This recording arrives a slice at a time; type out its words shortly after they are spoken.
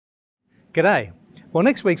G'day. Well,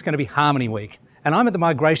 next week's going to be Harmony Week, and I'm at the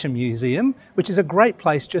Migration Museum, which is a great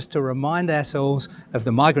place just to remind ourselves of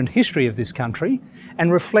the migrant history of this country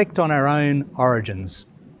and reflect on our own origins.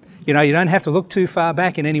 You know, you don't have to look too far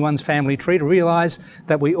back in anyone's family tree to realise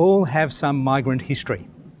that we all have some migrant history.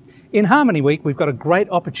 In Harmony Week, we've got a great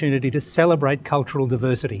opportunity to celebrate cultural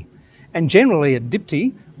diversity. And generally at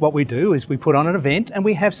DPTI, what we do is we put on an event and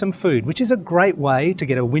we have some food, which is a great way to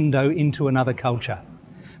get a window into another culture.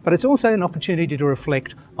 But it's also an opportunity to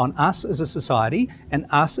reflect on us as a society and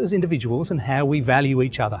us as individuals and how we value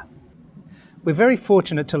each other. We're very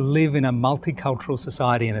fortunate to live in a multicultural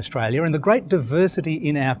society in Australia, and the great diversity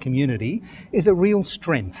in our community is a real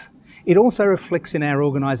strength. It also reflects in our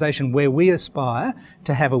organisation, where we aspire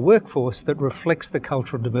to have a workforce that reflects the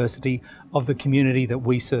cultural diversity of the community that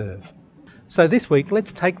we serve. So this week,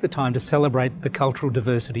 let's take the time to celebrate the cultural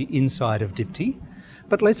diversity inside of DPTI,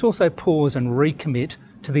 but let's also pause and recommit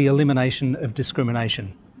to the elimination of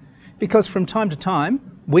discrimination. Because from time to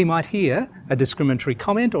time, we might hear a discriminatory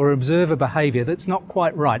comment or observe a behaviour that's not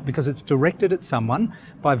quite right because it's directed at someone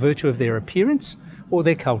by virtue of their appearance or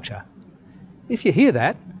their culture. If you hear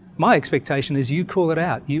that, my expectation is you call it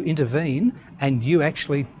out, you intervene, and you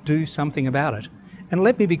actually do something about it. And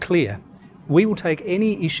let me be clear, we will take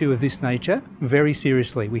any issue of this nature very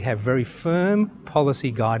seriously. We have very firm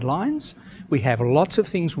policy guidelines. We have lots of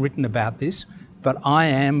things written about this, but I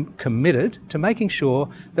am committed to making sure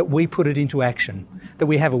that we put it into action, that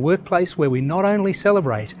we have a workplace where we not only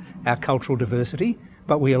celebrate our cultural diversity,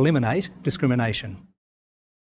 but we eliminate discrimination.